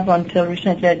been staff until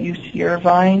recently at UC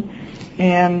Irvine.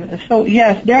 And so,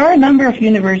 yes, there are a number of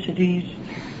universities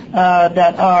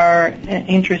that are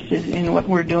interested in what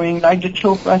we're doing, like the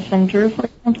Chopra Center, for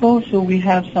example. So we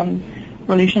have some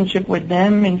relationship with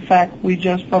them. In fact, we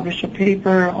just published a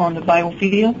paper on the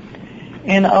biofield,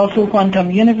 and also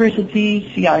Quantum University,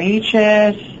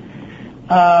 CIHS,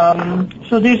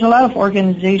 So there's a lot of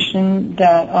organizations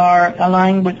that are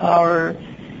aligned with our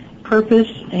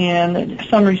purpose, and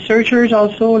some researchers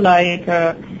also, like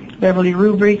Beverly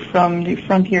Rubrick from the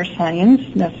Frontier Science,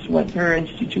 that's what her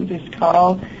institute is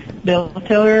called, Bill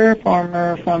Tiller,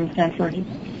 former from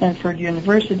Stanford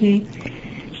University.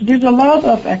 So there's a lot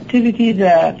of activity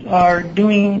that are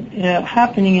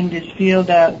happening in this field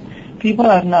that people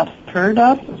have not heard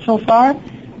of so far,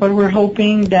 but we're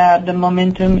hoping that the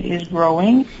momentum is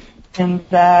growing and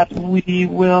that we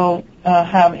will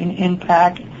have an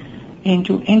impact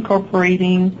into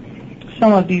incorporating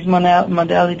some of these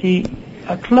modalities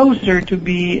closer to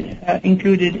be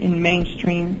included in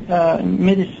mainstream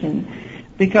medicine,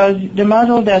 because the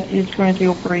model that is currently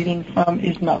operating from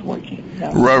is not working.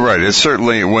 Right. It's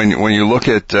certainly when you look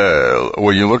at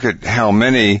how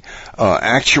many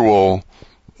actual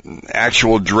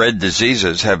dread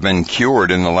diseases have been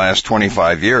cured in the last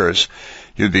 25 years,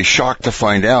 you'd be shocked to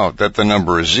find out that the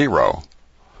number is 0.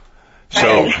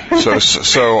 So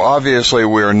obviously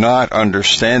we're not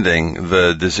understanding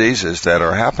the diseases that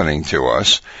are happening to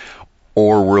us,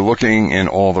 or we're looking in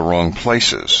all the wrong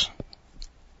places.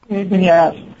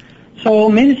 Yes. So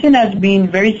medicine has been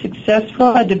very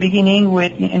successful at the beginning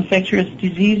with infectious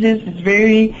diseases. It's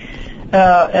very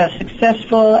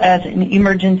successful as an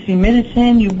emergency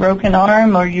medicine. You broke an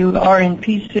arm or you are in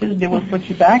pieces, they will put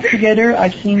you back together.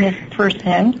 I've seen it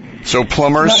firsthand. So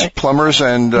plumbers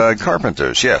and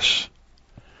carpenters, yes.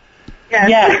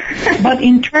 Yeah, but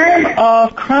in terms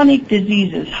of chronic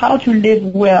diseases, how to live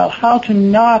well, how to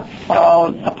not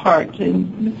fall apart,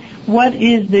 and how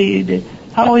is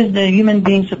the human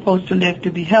being supposed to live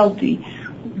to be healthy?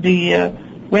 The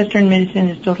Western medicine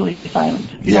is totally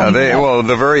silent.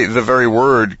 The very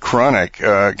word chronic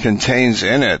contains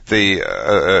in it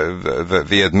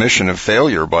the admission of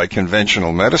failure by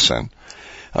conventional medicine,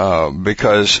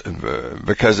 because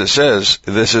it says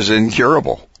this is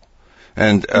incurable.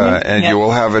 And you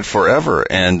will have it forever,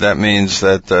 and that means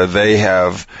that they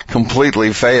have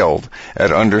completely failed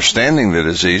at understanding the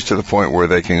disease to the point where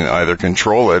they can either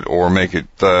control it or make it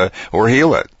or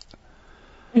heal it.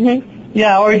 Mm-hmm.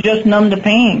 Yeah, or just numb the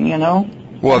pain,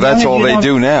 Well, that's all they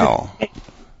do now.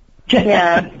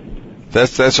 Yeah.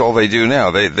 That's all they do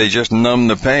now. They just numb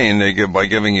the pain by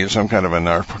giving you some kind of a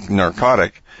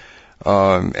narcotic,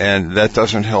 and that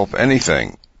doesn't help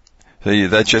anything.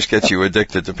 That just gets you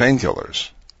addicted to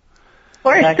painkillers. Of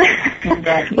course.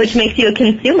 Exactly. Which makes you a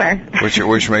consumer.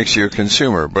 Which makes you a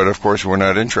consumer. But, of course, we're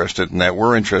not interested in that.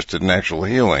 We're interested in actual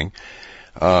healing,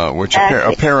 which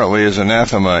apparently is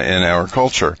anathema in our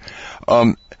culture.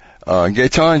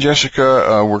 Gaetan,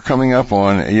 Jessica, we're coming up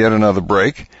on yet another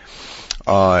break.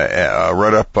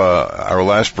 Right up our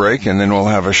last break, and then we'll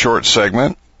have a short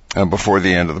segment before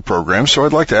the end of the program. So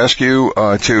I'd like to ask you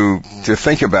to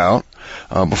think about,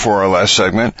 before our last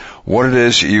segment, what it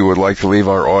is you would like to leave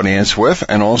our audience with,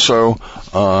 and also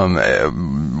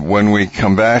when we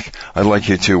come back, I'd like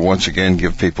you to once again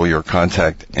give people your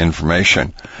contact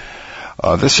information.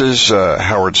 This is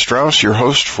Howard Strauss, your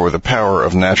host for The Power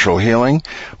of Natural Healing.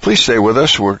 Please stay with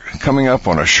us. We're coming up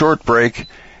on a short break,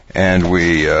 and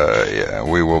we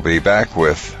will be back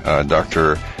with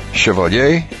Dr.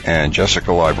 Chevalier and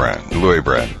Jessica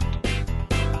Luibrand.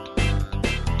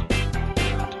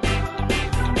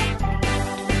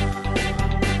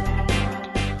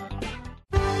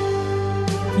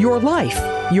 Your life,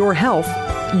 your health,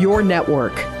 your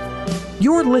network.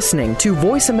 You're listening to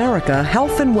Voice America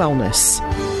Health and Wellness.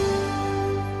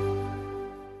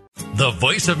 The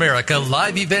Voice America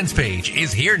Live Events page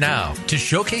is here now to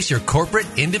showcase your corporate,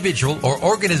 individual, or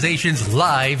organization's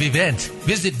live event.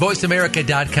 Visit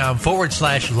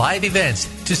voiceamerica.com/live events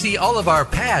to see all of our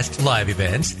past live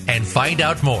events and find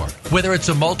out more. Whether it's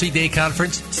a multi-day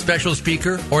conference, special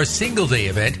speaker, or single-day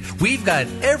event, we've got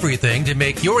everything to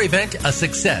make your event a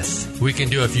success. We can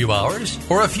do a few hours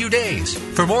or a few days.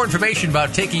 For more information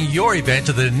about taking your event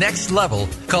to the next level,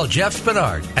 call Jeff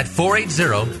Spinard at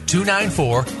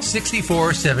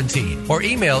 480-294-6417 or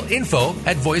email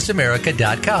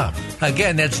info@voiceamerica.com.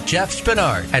 Again, that's Jeff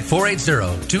Spinard at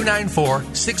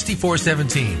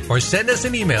 480-294-6417 or send us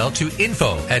an email to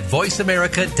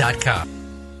info@voiceamerica.com.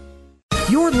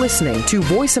 You're listening to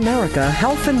Voice America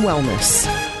Health and Wellness.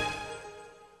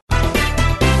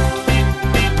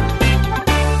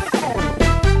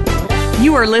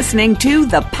 You are listening to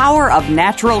The Power of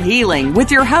Natural Healing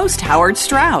with your host, Howard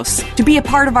Strauss. To be a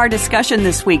part of our discussion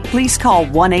this week, please call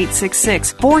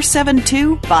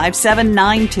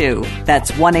 1-866-472-5792.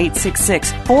 That's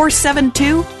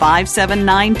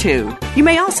 1-866-472-5792. You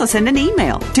may also send an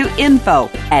email to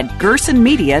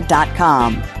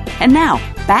info@gersonmedia.com. And now,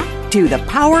 back to the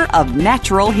power of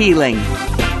natural healing.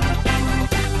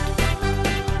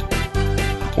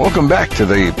 Welcome back to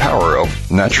the Power of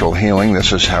Natural Healing.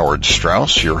 This is Howard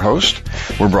Strauss, your host.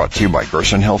 We're brought to you by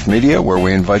Gerson Health Media, where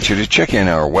we invite you to check in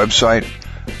our website,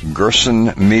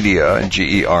 Gerson Media,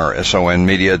 Gerson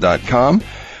Media.com.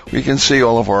 We can see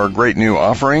all of our great new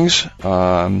offerings,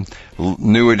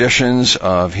 new editions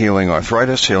of Healing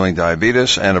Arthritis, Healing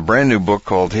Diabetes, and a brand new book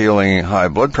called Healing High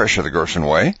Blood Pressure the Gerson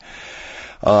Way,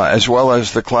 as well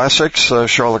as the classics,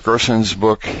 Charlotte Gerson's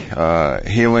book,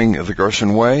 Healing the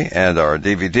Gerson Way, and our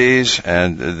DVDs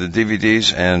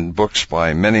and books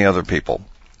by many other people.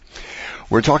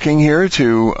 We're talking today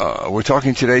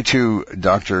to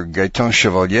Dr. Gaetan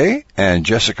Chevalier and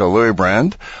Jessica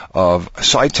Luibrand of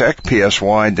Psytech,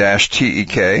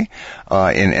 PSY-TEK,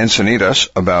 in Encinitas,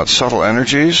 about subtle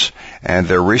energies and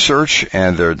their research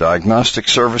and their diagnostic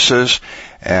services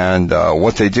and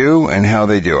what they do and how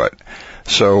they do it.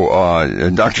 So,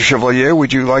 Dr. Chevalier,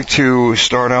 would you like to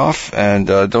start off? And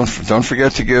don't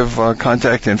forget to give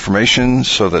contact information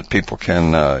so that people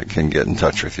can get in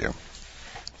touch with you.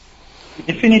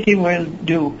 Definitely will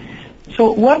do.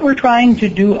 So what we're trying to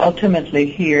do ultimately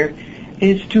here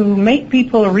is to make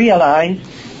people realize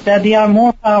that they are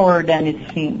more power than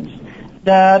it seems,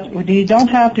 that they don't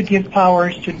have to give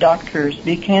powers to doctors.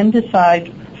 They can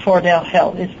decide for their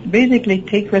health. It's basically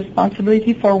take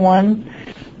responsibility for one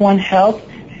health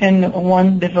and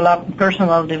one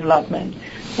personal development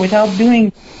without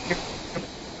doing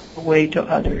way to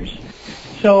others.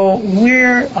 So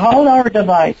all our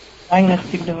device,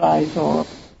 diagnostic device or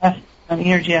an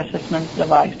energy assessment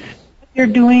device, what they're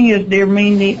doing is they're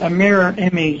mainly a mirror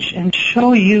image and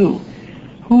show you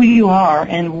who you are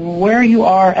and where you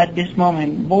are at this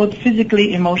moment, both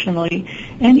physically, emotionally,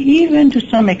 and even to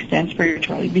some extent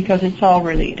spiritually, because it's all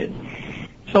related.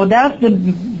 So that's the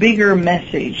bigger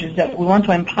message, is that we want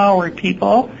to empower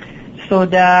people so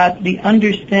that they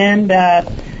understand that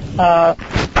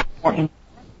and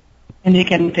they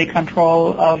can take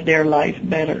control of their life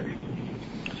better.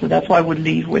 So that's why I would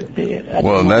leave with the...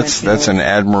 Well, that's an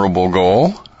admirable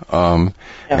goal, and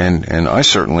I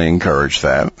certainly encourage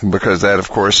that, because that, of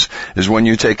course, is when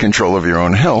you take control of your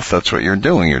own health. That's what you're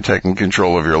doing. You're taking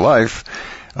control of your life.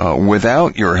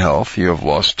 Without your health, you have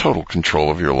lost total control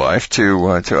of your life to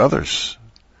others.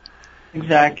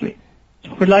 Exactly.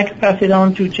 So we'd like to pass it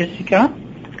on to Jessica.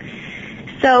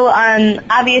 So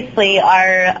obviously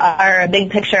our big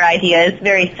picture idea is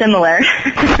very similar,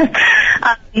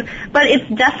 but it's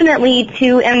definitely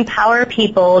to empower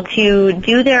people to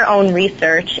do their own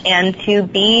research and to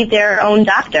be their own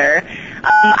doctor.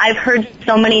 I've heard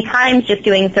so many times just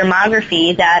doing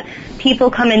thermography that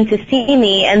people come in to see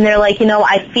me and they're like,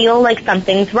 I feel like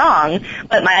something's wrong,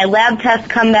 but my lab tests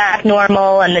come back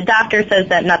normal and the doctor says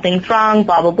that nothing's wrong,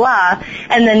 blah, blah, blah.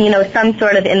 And then, some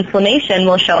sort of inflammation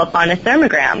will show up on a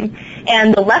thermogram.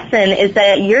 And the lesson is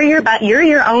that you're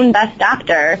your own best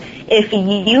doctor. If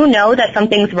you know that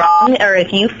something's wrong or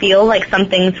if you feel like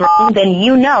something's wrong, then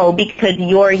you know because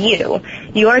you're you.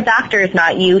 Your doctor is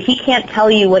not you. He can't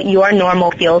tell you what your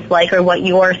normal feels like or what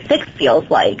your sick feels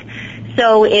like.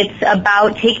 So it's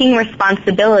about taking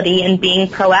responsibility and being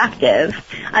proactive.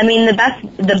 I mean,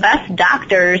 the best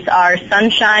doctors are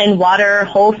sunshine, water,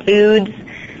 whole foods,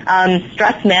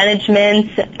 stress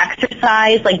management,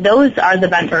 exercise, like those are the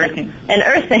best. Earthing. And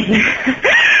earthing.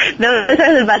 Those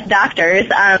are the best doctors.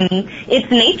 It's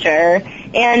nature.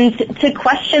 And to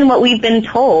question what we've been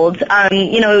told,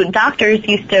 doctors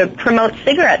used to promote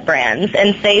cigarette brands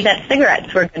and say that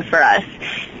cigarettes were good for us.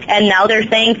 And now they're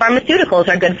saying pharmaceuticals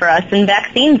are good for us and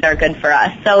vaccines are good for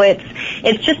us. So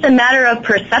it's just a matter of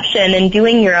perception and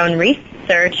doing your own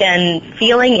research and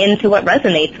feeling into what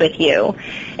resonates with you.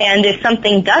 And if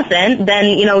something doesn't,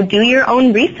 then, do your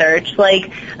own research.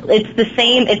 Like, it's the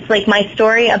same, it's like my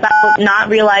story about not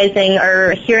realizing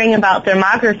or hearing about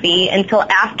thermography until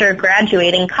after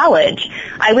graduating college.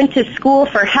 I went to school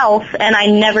for health and I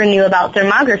never knew about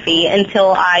thermography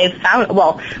until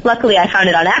luckily I found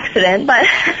it on accident, but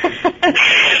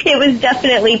it was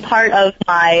definitely part of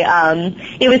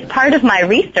my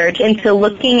research into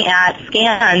looking at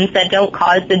scans that don't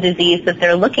cause the disease that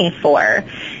they're looking for.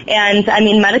 And I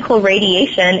mean, medical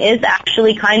radiation is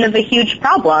actually kind of a huge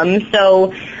problem.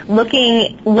 So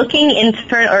looking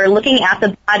at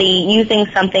the body using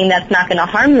something that's not going to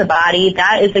harm the body,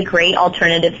 that is a great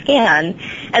alternative scan.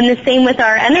 And the same with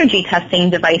our energy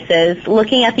testing devices,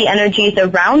 looking at the energies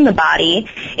around the body.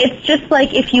 It's just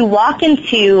like if you've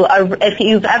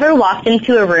ever walked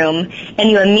into a room and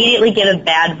you immediately get a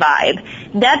bad vibe.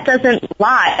 That doesn't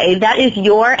lie. That is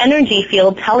your energy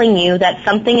field telling you that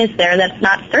something is there that's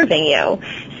not serving you.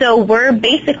 so we're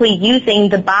basically using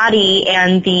the body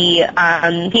and the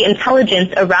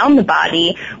intelligence around the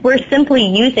body. We're simply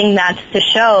using that to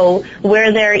show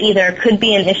where there either could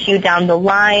be an issue down the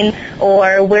line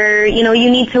or where,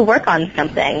 you need to work on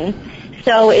something.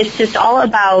 So it's just all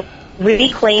about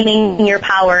reclaiming your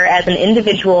power as an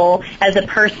individual, as a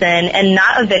person, and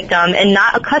not a victim and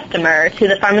not a customer to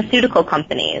the pharmaceutical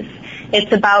companies.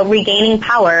 It's about regaining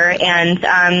power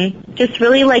and just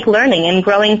really learning and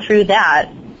growing through that.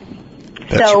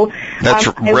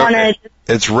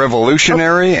 It's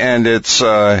revolutionary, and it's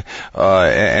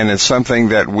something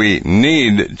that we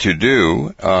need to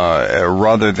do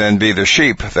rather than be the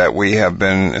sheep that we have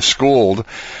been schooled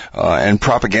and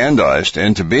propagandized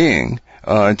into being.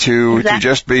 To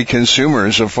just be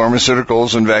consumers of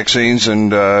pharmaceuticals and vaccines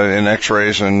and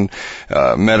X-rays and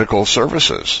medical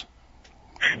services.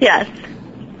 Yes.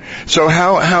 So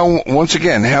how once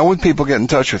again, how would people get in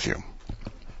touch with you?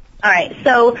 All right.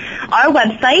 So our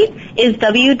website is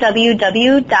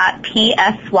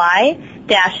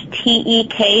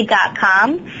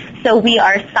www.psy-tek.com. So we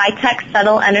are SciTech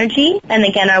Subtle Energy, and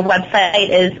again, our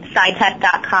website is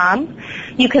scitech.com.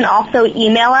 You can also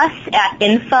email us at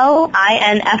info, at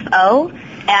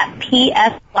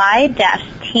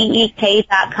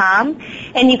psy-tek.com,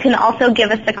 and you can also give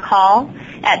us a call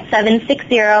at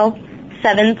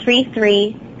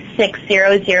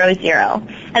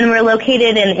 760-733-6000. And we're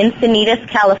located in Encinitas,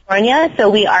 California,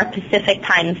 so we are Pacific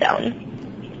time zone.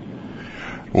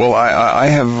 Well,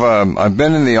 I've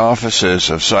been in the offices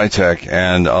of SciTech,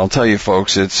 and I'll tell you,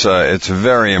 folks, it's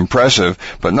very impressive,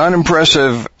 but not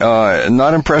impressive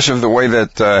the way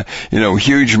that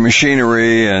huge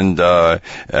machinery and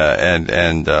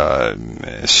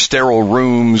sterile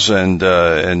rooms and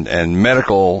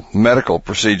medical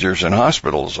procedures in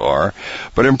hospitals are,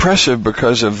 but impressive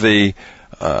because of the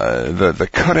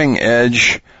cutting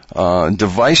edge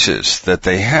devices that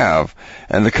they have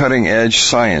and the cutting edge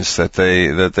science that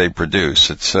they produce.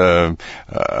 It's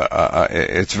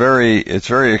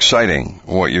very exciting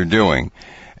what you're doing,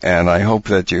 and I hope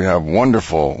that you have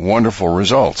wonderful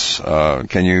results.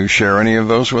 Can you share any of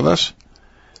those with us?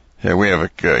 Yeah,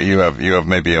 you have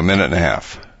maybe a minute and a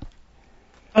half.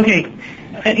 Okay.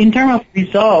 In terms of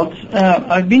results,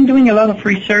 I've been doing a lot of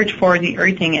research for the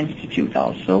Ferreting Institute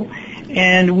also.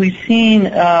 And we've seen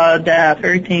that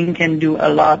ferreting can do a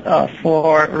lot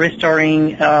for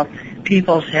restoring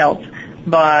people's health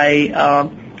by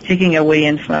taking away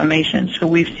inflammation. So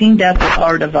we've seen that with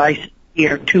our device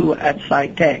here too at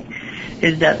SciTech,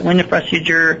 is that when the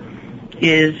procedure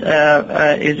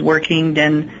is working,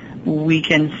 then we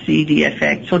can see the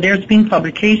effect. So there's been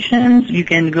publications. You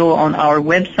can go on our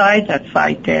website at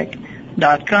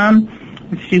scitech.com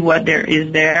and see what there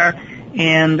is there.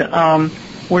 And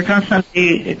we're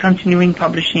constantly continuing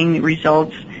publishing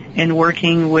results and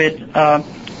working with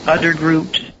other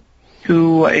groups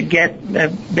to get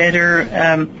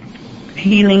better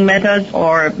healing methods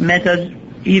or methods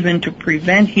even to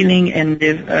prevent healing and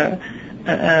live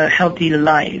healthy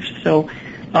lives. So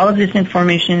all of this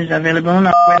information is available on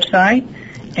our website,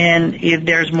 and if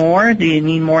there's more, they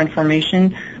need more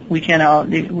information, they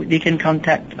can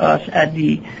contact us at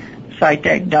the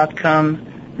scitech.com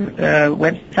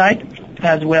website,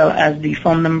 as well as the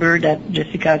phone number that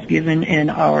Jessica has given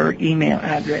in our email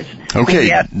address.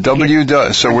 Okay,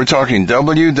 so we're talking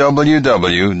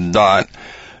www.psy-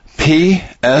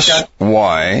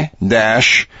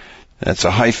 that's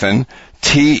a hyphen,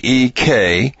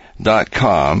 tek.com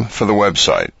for the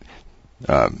website.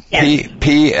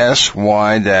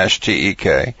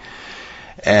 psy-tek.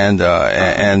 And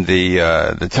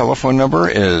the telephone number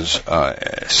is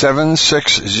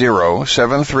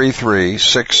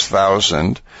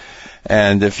 760-733-6000.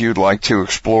 And if you'd like to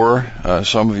explore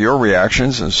some of your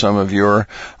reactions and some of your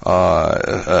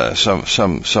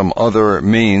some other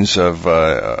means of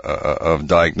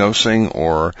diagnosing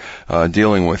or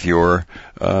dealing with your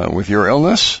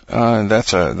illness,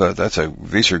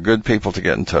 these are good people to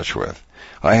get in touch with.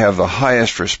 I have the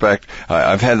highest respect.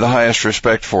 I've had the highest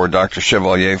respect for Dr.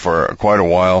 Chevalier for quite a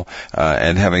while,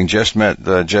 and having just met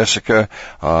Jessica,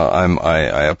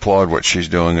 I applaud what she's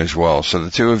doing as well. So the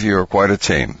two of you are quite a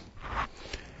team.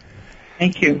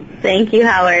 Thank you. Thank you,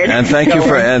 Howard. And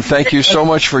thank you so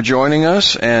much for joining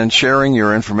us and sharing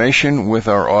your information with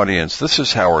our audience. This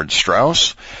is Howard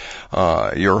Strauss,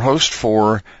 your host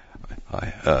for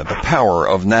The Power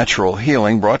of Natural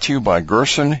Healing, brought to you by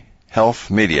Gerson Health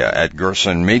Media at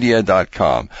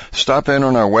gersonmedia.com. Stop in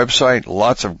on our website.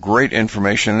 Lots of great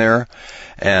information there.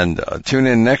 And tune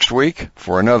in next week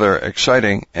for another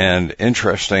exciting and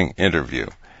interesting interview.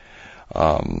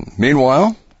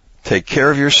 Meanwhile, take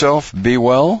care of yourself, be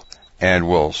well, and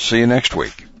we'll see you next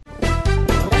week.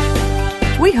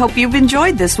 We hope you've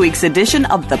enjoyed this week's edition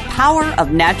of The Power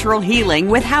of Natural Healing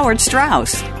with Howard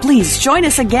Strauss. Please join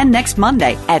us again next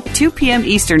Monday at 2 p.m.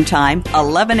 Eastern Time,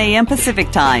 11 a.m.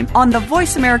 Pacific Time on the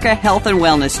Voice America Health and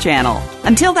Wellness Channel.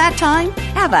 Until that time,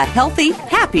 have a healthy,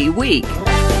 happy week.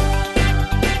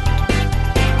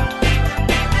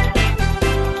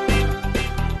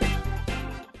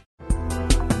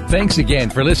 Thanks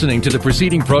again for listening to the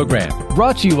preceding program,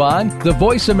 brought to you on the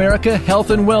Voice America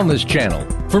Health and Wellness Channel.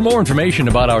 For more information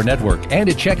about our network and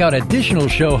to check out additional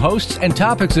show hosts and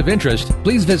topics of interest,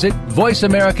 please visit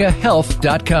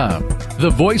voiceamericahealth.com. The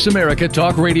Voice America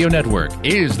Talk Radio Network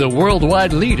is the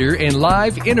worldwide leader in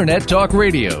live Internet talk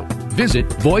radio. Visit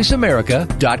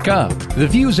voiceamerica.com. The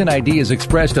views and ideas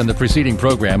expressed on the preceding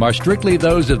program are strictly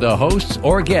those of the hosts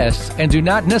or guests and do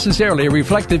not necessarily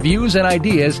reflect the views and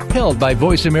ideas held by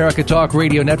Voice America Talk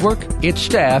Radio Network, its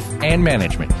staff, and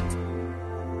management.